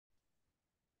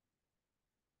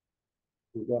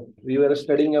We were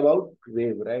studying about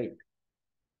wave, right?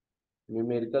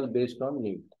 Numerical based on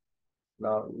Neet.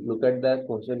 Now look at that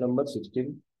question number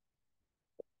 16.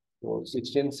 So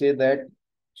 16 say that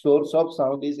source of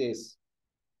sound is S.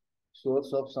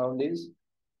 Source of sound is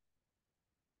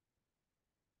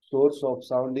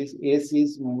S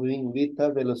is moving with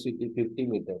a velocity 50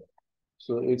 meter.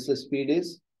 So its speed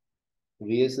is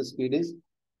Vs speed is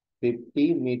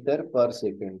 50 meter per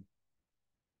second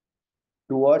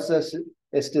towards a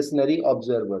stationary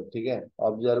observer. ठीक है?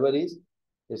 Observer is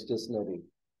stationary.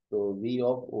 So V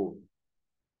of O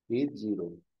is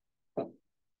 0.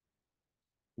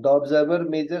 The observer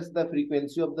measures the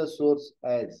frequency of the source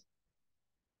as.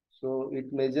 So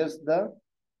it measures the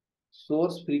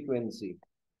source frequency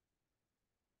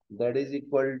that is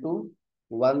equal to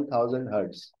 1000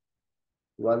 hertz.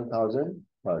 1000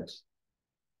 hertz.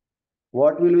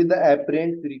 What will be the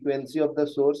apparent frequency of the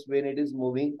source when it is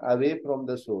moving away from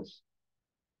the source?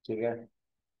 Okay.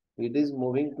 It is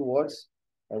moving towards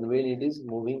and when it is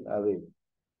moving away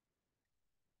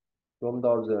from the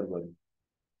observer.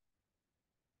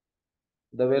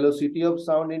 The velocity of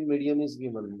sound in medium is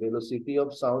given. Velocity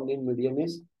of sound in medium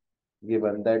is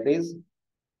given. That is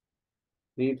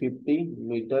 350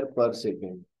 meter per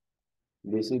second.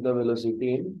 This is the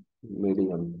velocity in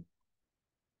medium.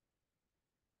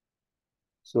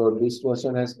 So this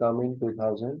question has come in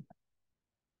 2000.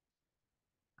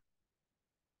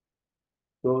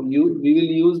 So we will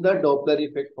use the Doppler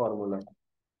effect formula.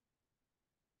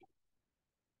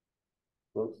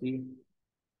 So see,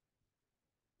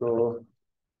 so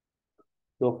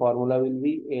formula will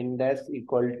be n dash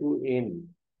equal to n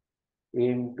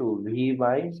into V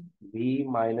by V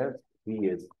minus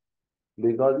Vs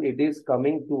because it is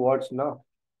coming towards now.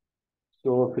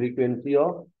 So frequency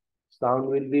of sound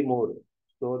will be more.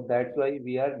 So that's why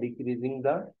we are decreasing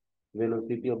the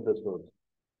velocity of the source.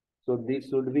 So this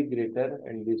should be greater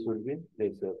and this should be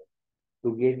lesser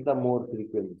to get the more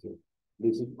frequency.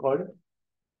 This is called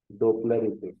Doppler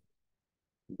effect.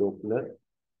 Doppler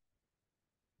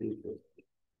effect.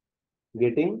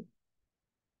 Getting?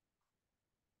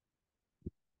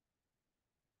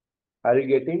 Are you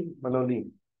getting, Manoli?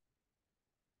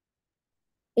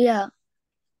 Yeah.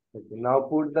 Okay. Now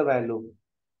put the value.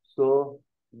 So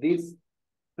this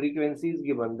frequency is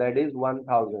given, that is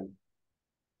 1000.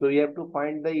 So you have to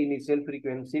find the initial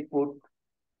frequency, put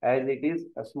as it is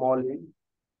a small v.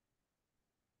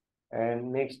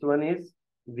 And next one is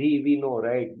V, we know,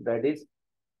 right? That is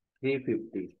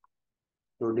 350.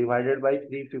 So divided by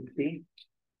 350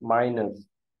 minus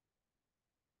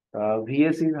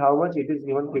Vs is how much? It is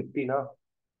given 50 now.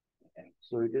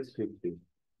 So it is 50.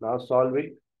 Now solve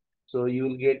it. So you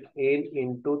will get N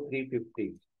into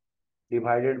 350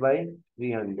 divided by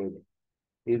 300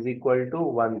 is equal to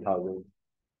 1000.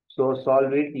 So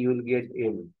solve it, you will get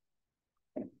N.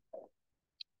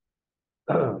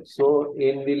 So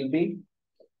N will be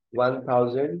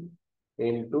 1000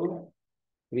 into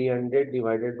 300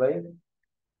 divided by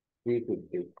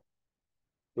 350.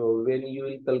 So when you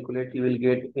will calculate, you will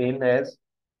get N as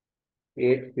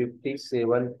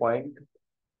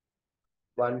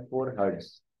 857.14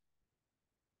 hertz.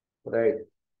 Right.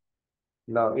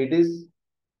 Now it is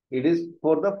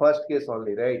for the first case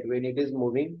only, right? When it is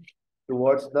moving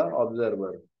towards the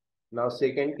observer. Now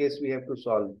second case we have to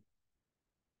solve.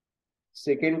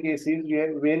 Second case is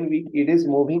when it is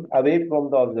moving away from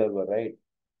the observer, right?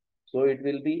 So it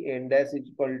will be n dash is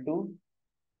equal to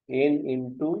n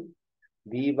into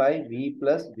v by v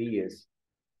plus vs.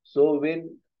 So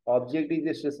when object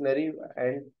is stationary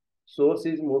and source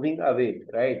is moving away,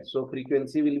 right? So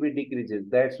frequency will be decreases.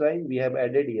 That's why we have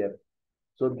added here.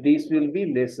 So this will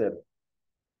be lesser.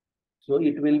 So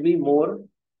it will be more,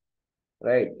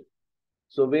 right?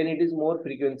 So when it is more,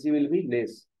 frequency will be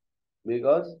less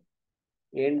because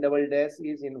n double dash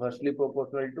is inversely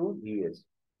proportional to Vs.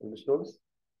 Understood?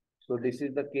 So this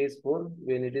is the case for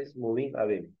when it is moving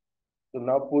away. So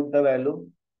now put the value.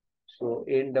 So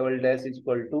n double dash is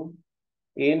equal to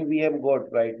n we have got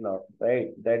right now,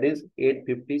 right? That is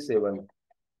 857.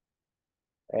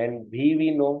 And V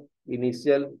we know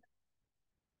initial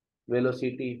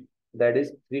velocity that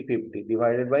is 350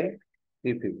 divided by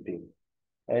 350.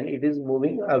 And it is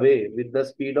moving away with the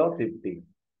speed of 50.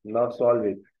 Now solve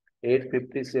it.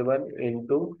 857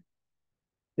 into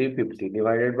 350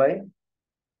 divided by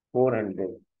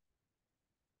 400.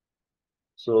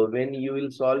 So when you will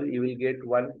solve, you will get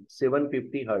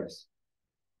 750 hertz.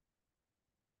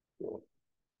 So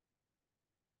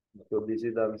this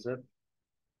is the answer.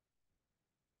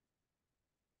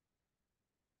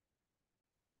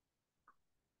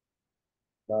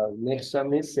 Next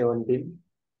sum is 17.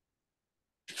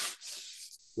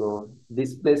 So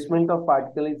displacement of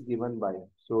particle is given by.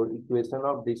 So equation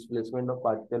of displacement of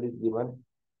particle is given.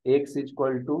 X is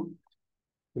equal to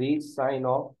 3 sine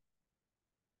of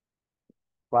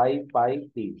 5 pi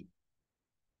t,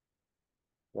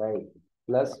 right?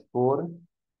 Plus 4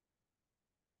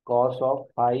 cos of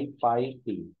 5 pi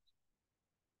t.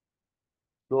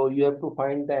 So you have to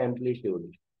find the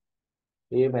amplitude.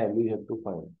 A value you have to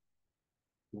find.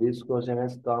 This question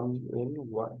has come in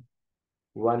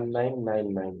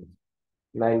 1999.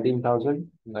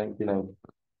 19,099.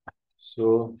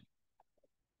 So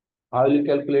how will you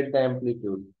calculate the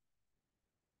amplitude?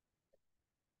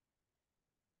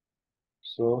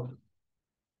 So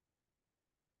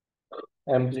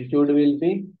amplitude will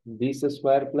be this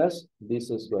square plus this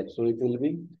square. So it will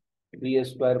be 3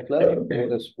 square plus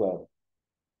 4 square,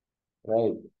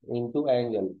 right? Into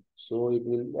angle. So it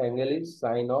will angle is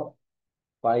sine of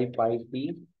 5 pi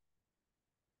t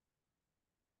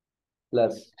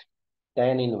plus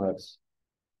tan inverse.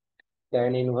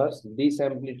 Tan inverse this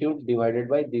amplitude divided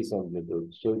by this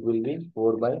amplitude. So it will be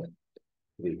 4 by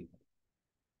 3.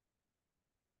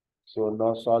 So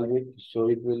now solve it. So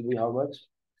it will be how much?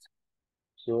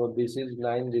 So this is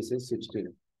 9, this is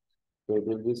 16. So it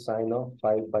will be sine of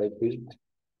 5 by 3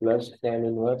 plus tan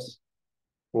inverse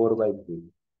 4 by 3.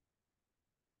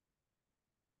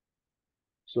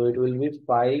 So it will be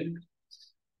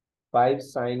 5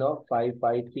 sine of 5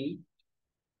 by t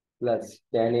plus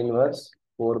tan inverse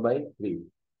 4 by 3.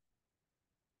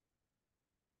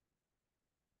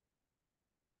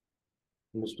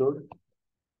 Understood?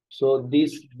 So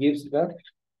this gives the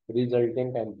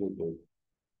resultant amplitude.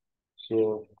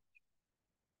 So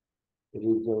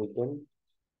resultant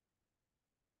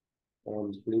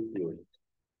amplitude.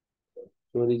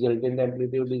 So resultant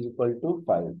amplitude is equal to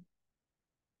 5.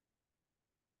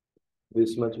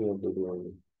 This much we have to do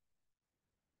only.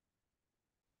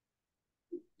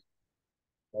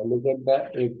 Now look at the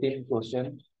 18th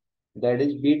question. That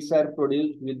is, beats are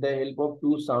produced with the help of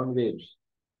two sound waves.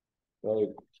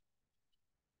 Right.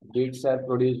 Beats are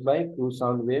produced by two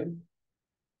sound waves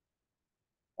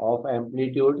of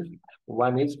amplitude.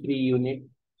 One is 3 unit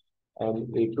and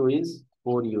A2 is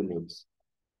 4 units.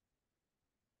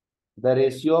 The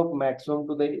ratio of maximum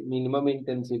to the minimum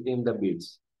intensity in the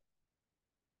beats.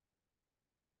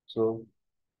 So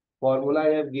formula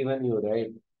I have given you,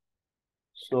 right?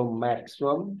 So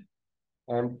maximum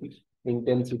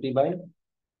intensity by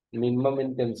minimum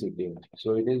intensity.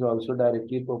 So it is also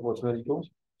directly proportional to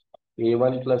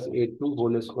A1 plus A2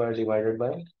 whole square divided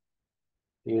by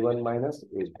A1 minus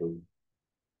A2.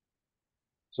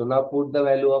 So now put the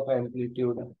value of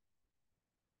amplitude.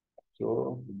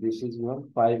 So this is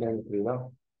 5 and 3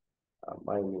 now.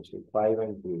 My mistake. 5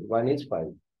 and 3. 1 is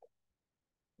 5.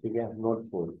 Okay, not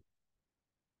 4.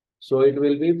 So it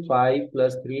will be 5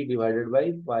 plus 3 divided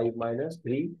by 5 minus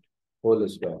 3 whole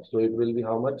square. So it will be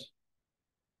how much?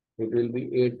 It will be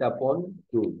 8 upon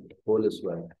 2 whole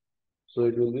square. So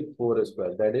it will be 4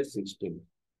 square. That is 16.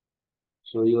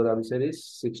 So your answer is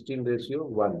 16 ratio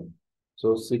 1.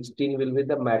 So 16 will be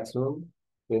the maximum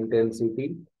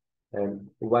intensity and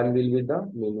 1 will be the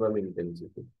minimum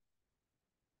intensity.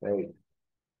 Right.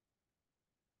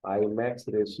 I max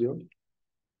ratio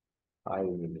I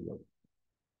minimum.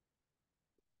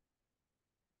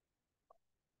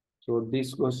 So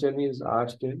this question is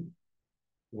asked in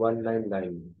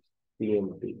 199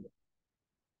 PMT.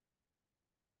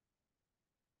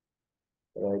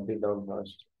 Write it down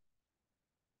first.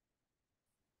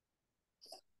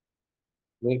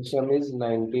 Next one is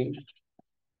 19.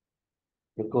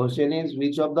 The question is,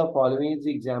 which of the following is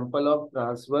example of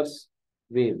transverse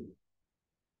wave?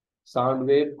 Sound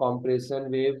wave,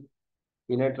 compression wave.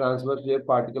 In a transverse wave,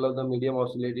 particle of the medium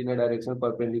oscillate in a direction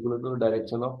perpendicular to the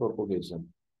direction of propagation.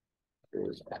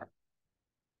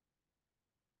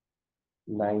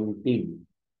 19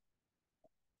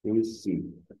 is C.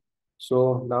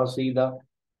 So now see the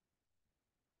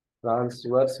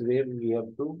transverse wave. We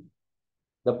have to.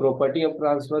 The property of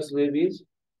transverse wave is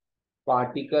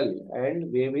particle and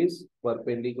wave is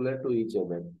perpendicular to each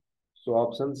other. So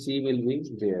option C will be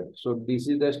there. So this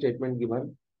is the statement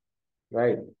given,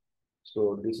 right?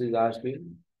 So this is asked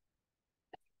in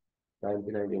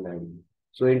 1999.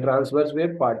 So in transverse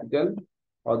wave, particle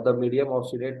of the medium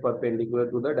oscillate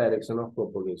perpendicular to the direction of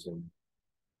propagation.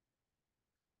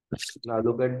 Now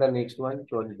look at the next one,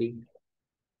 20.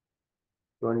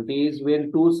 20 is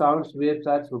when two sound waves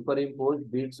are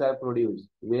superimposed, beats are produced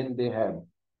when they have.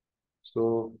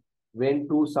 So when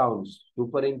two sounds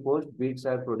superimposed, beats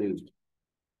are produced.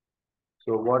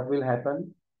 So what will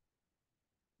happen?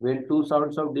 When two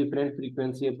sounds of different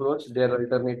frequency approach, they are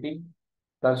alternating,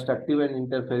 constructive and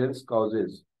interference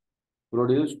causes.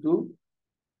 produce two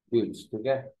beats.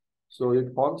 Okay, so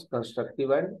it forms constructive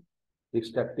and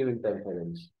destructive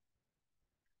interference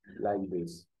like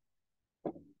this.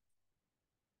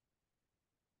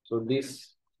 So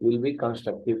this will be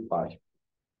constructive part.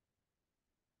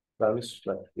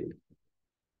 Constructive,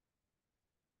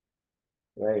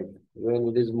 right? When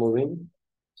it is moving,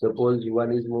 suppose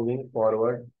one is moving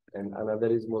forward and another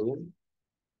is moving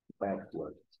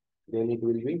backward, then it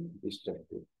will be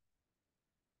destructive.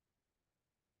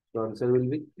 So answer will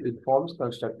be, it forms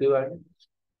constructive and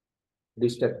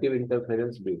destructive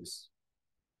interference beats.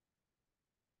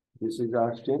 This is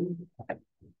asked in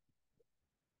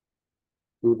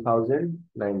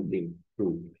 2019,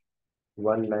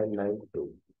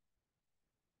 1992.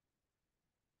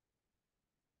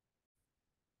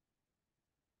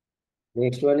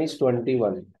 Next one is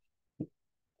 21.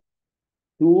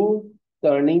 Two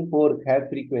turning fork have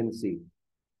frequency.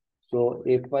 So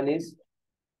F1 is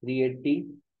 380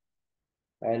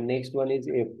 and next one is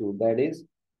F2, that is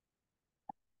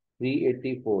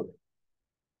 384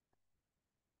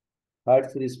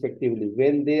 hertz respectively.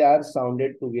 When they are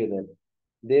sounded together,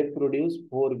 they produce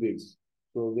 4 beats.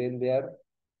 So when they are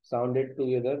sounded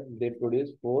together, they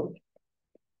produce 4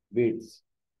 beats.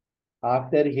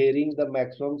 After hearing the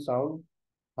maximum sound,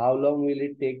 how long will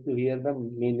it take to hear the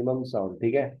minimum sound?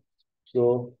 Okay?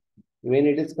 So when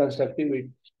it is constructive, it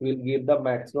will give the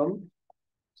maximum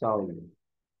sound.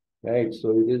 Right?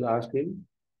 So it is asked in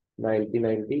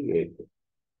 1998.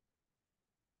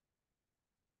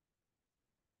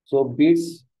 So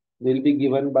beats will be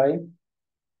given by,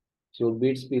 so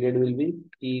beats period will be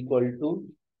T equal to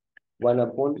 1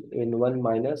 upon N1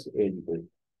 minus N2.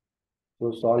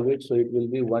 So solve it. So it will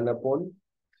be 1 upon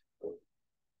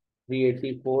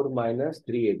 384 minus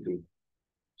 380.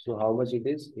 So how much it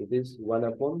is? It is 1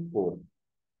 upon 4.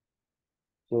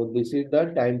 So this is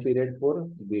the time period for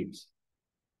beats.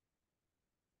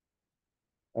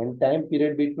 And time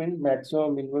period between maximum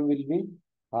and minimum will be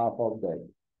half of that.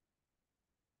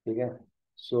 Okay.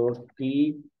 So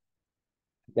T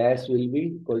dash will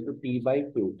be equal to T by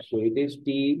 2. So it is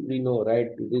T, we know, right?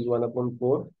 It is 1 upon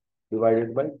 4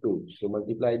 divided by 2. So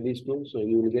multiply these two. So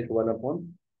you will get 1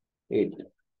 upon 8.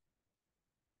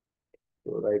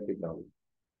 So write it down.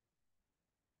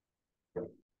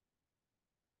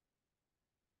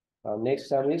 Next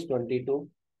sum is 22.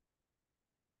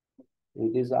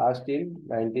 It is asked in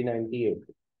 1998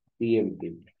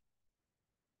 PMT.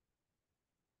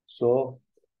 So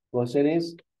question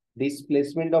is,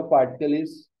 displacement of particle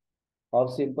is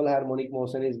of simple harmonic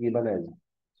motion is given as.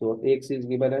 So x is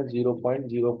given as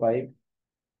 0.05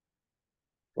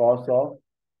 cos of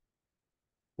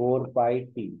 4 pi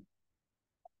t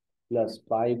plus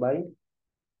pi by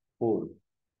 4.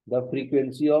 The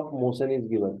frequency of motion is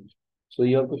given. So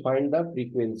you have to find the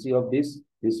frequency of this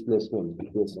displacement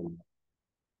equation.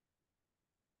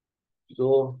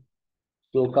 So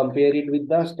compare it with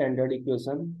the standard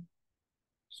equation.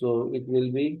 So it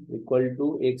will be equal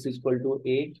to x is equal to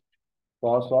 8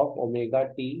 cos of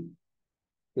omega t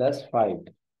plus 5.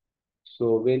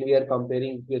 So when we are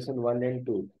comparing equation 1 and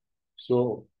 2,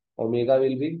 so omega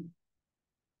will be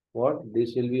what?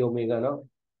 This will be omega now.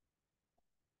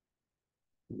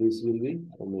 This will be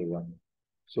omega.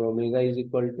 So omega is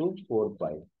equal to 4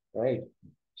 pi, right?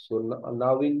 So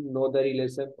now we know the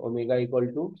relation omega equal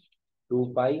to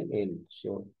 2 pi n.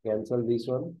 So cancel this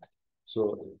one.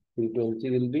 So frequency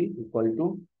will be equal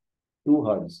to 2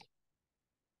 hertz.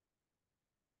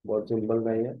 बहुत simple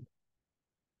नहीं है.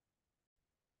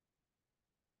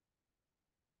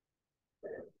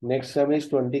 Next sum is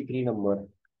 23 number.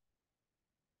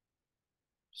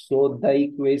 So the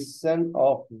equation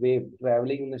of wave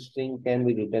traveling in a string can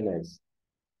be written as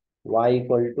y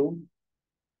equal to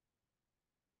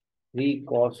 3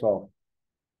 cos of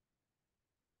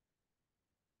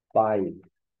pi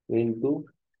into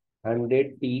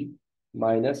 100t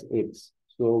minus x.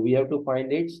 So we have to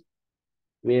find its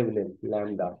wavelength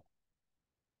lambda.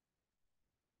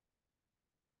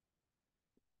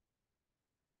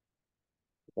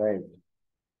 Right.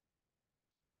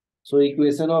 So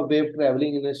equation of wave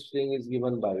traveling in a string is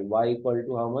given by y equal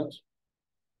to how much?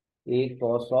 A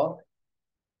cos of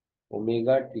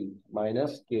omega t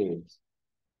minus kx.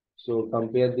 So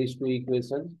compare these two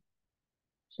equations.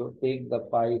 So take the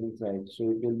pi inside.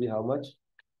 So it will be how much?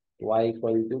 Y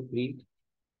equal to 3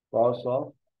 cos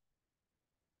of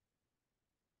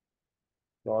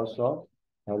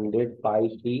 100 pi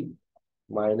t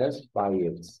minus pi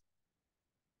x.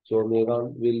 So omega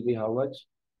will be how much?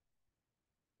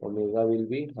 Omega will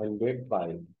be 100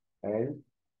 pi and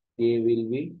k will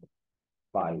be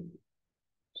pi.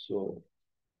 So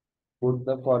put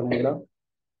the formula.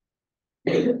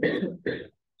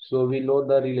 So we know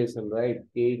the relation, right?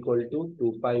 K equal to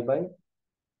 2 pi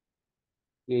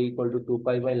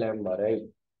by lambda, right?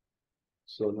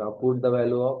 So now put the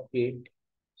value of K.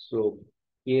 So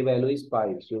K value is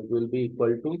pi. So it will be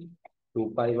equal to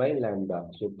 2 pi by lambda.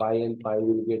 So pi and pi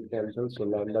will get cancelled. So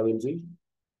lambda will be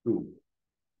 2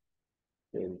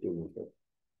 centimeter.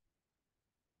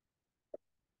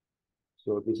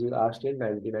 So this is asked in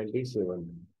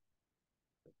 1997.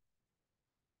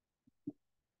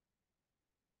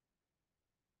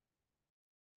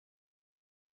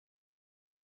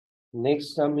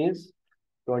 Next sum is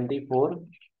 24.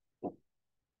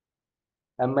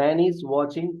 A man is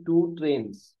watching two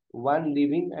trains, one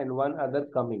leaving and one other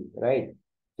coming, right?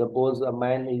 Suppose a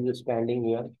man is standing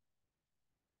here.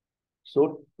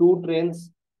 So two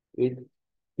trains, it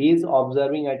he is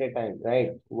observing at a time,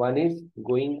 right? One is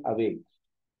going away.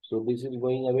 So this is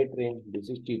going away train. This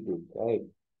is T2, right?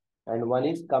 And one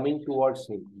is coming towards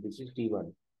him. This is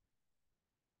T1,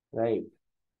 right?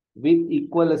 With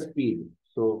equal speed.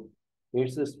 So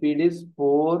its speed is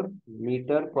 4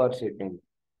 meter per second.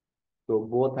 So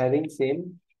both having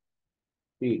same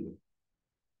speed,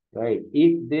 right?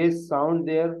 If they sound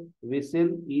their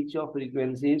whistle, each of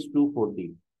frequency is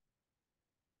 240.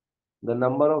 The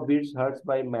number of beats heard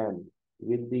by man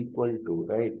will be equal to,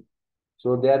 right?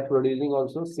 So they are producing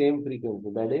also same frequency,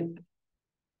 that is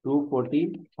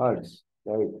 240 hertz,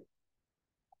 right?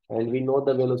 And we know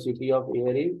the velocity of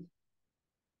air is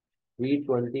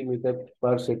 320 meter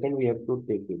per second. We have to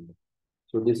take it.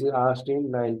 So this is asked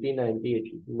in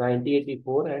 1998,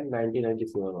 1984 and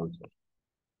 1997 also.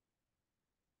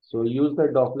 So use the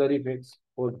Doppler effects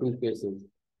for two cases,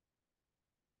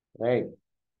 right?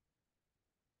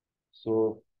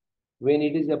 So when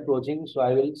it is approaching, so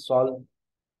I will solve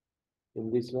in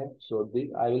this way. So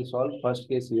I will solve first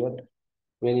case here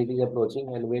when it is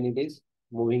approaching and when it is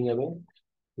moving away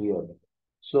here.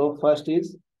 So first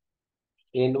is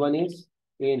N1 is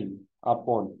N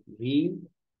upon V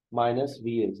minus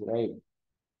Vs, right?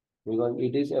 Because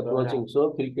it is approaching,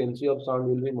 so frequency of sound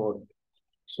will be more.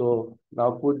 So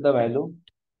now put the value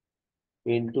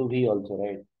into V also,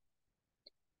 right?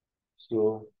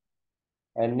 So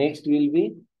and next will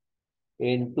be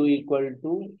N2 equal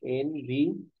to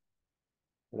NV,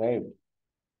 right?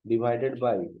 Divided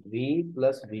by V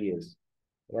plus Vs,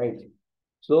 right?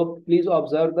 So please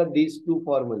observe that these two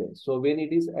formulas. So when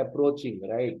it is approaching,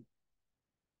 right?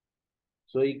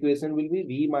 So equation will be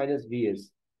V minus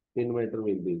Vs, denominator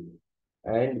will be.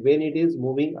 And when it is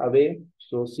moving away,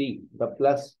 so see the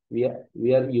plus we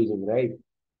are using, right?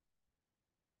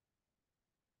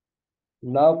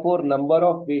 Now for number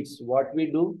of bits, what we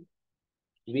do?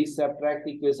 We subtract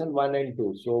equation 1 and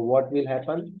 2. So what will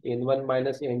happen? N1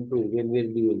 minus N2 when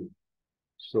will be.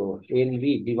 So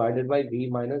NV divided by V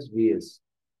minus Vs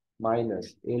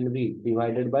minus NV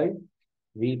divided by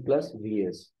V plus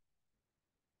Vs.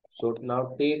 So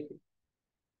now take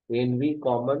NV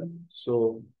common.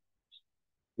 So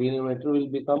denominator will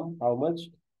become how much?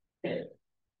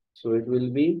 So it will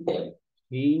be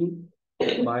V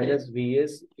minus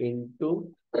Vs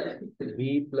into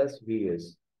V plus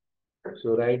Vs.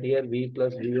 So right here V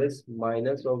plus Vs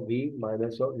minus of V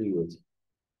minus of Vs.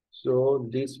 So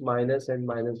this minus and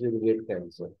minus will get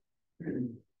cancelled.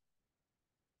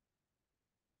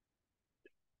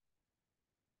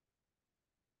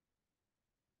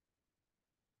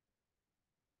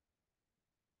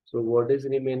 So what is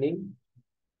remaining?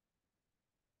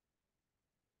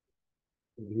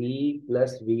 V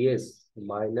plus Vs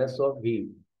minus of V,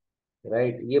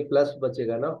 right? ये plus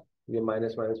बचेगा ना, ये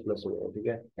minus minus plus हो जाएगा,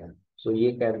 ठीक है? सो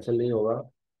ये cancel नहीं होगा,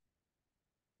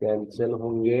 कैंसिल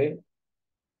होंगे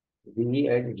V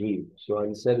and V. So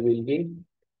answer will be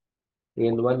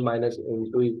N1 minus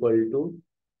N2 equal to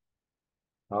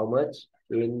how much?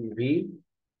 NV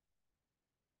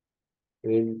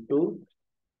into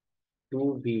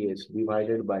 2Vs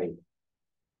divided by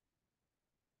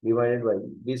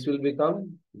this will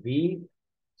become V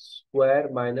square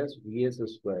minus Vs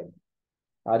square.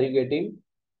 Are you getting?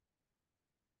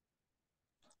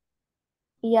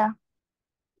 Yeah.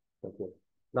 Okay.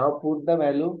 Now put the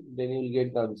value, then you will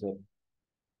get the answer.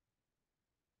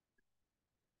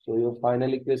 So your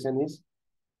final equation is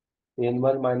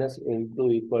N1 minus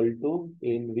N2 equal to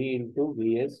NV into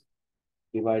Vs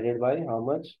divided by how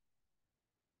much?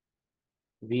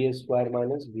 Vs square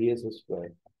minus Vs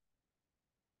square.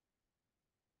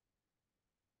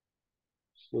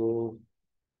 So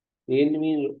N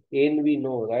we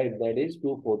know, right? That is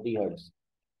 240 hertz.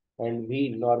 And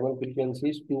V normal frequency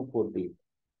is 240.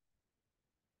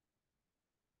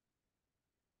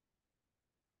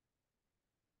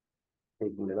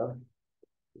 एक minute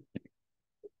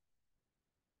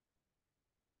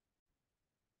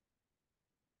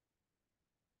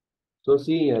So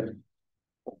see here,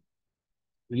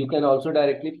 you can also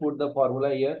directly put the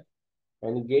formula here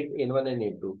and get N1 and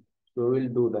N2. So we'll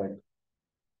do that.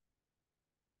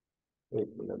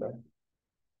 एक minute है।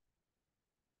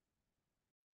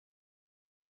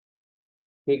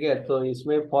 ठीक है, तो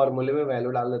इसमें फॉर्मूले में value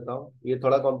डाल देता हूँ, ये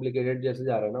थोड़ा कॉम्प्लिकेटेड जैसे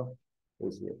जा रहा है ना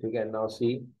इसलिए। ठीक है, now see,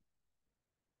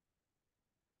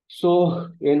 so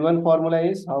N1 formula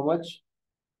is how much?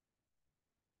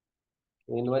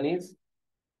 N1 is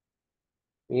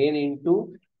N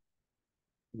into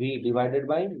V divided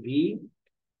by V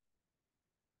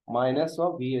minus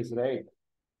of Vs, right?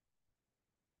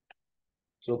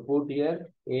 So put here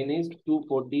N is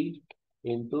 240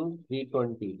 into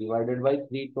 320 divided by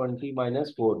 320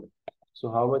 minus 4.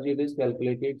 So how much it is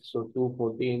calculated? So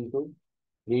 240 into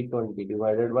 320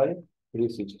 divided by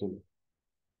 316,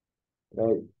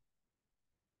 right?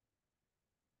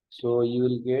 So you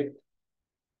will get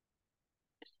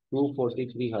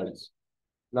 243 hertz.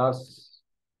 Now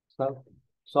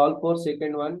solve for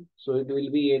second one. So it will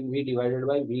be NV divided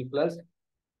by V plus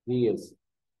Vs.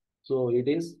 So it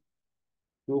is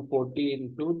 240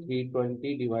 into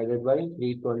 320 divided by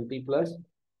 320 plus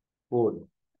 4.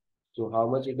 So how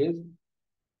much it is?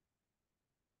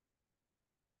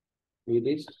 It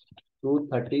is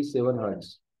 237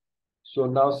 hertz. So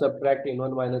now subtract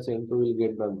N1 minus N2 will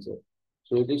get the answer.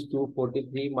 So it is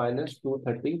 243 minus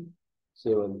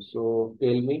 237. So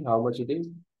tell me how much it is?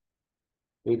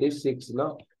 It is 6,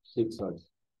 no? 6 hertz.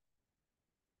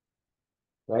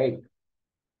 Right?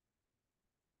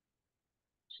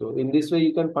 So in this way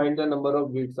you can find the number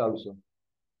of bits also.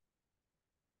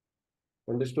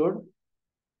 Understood?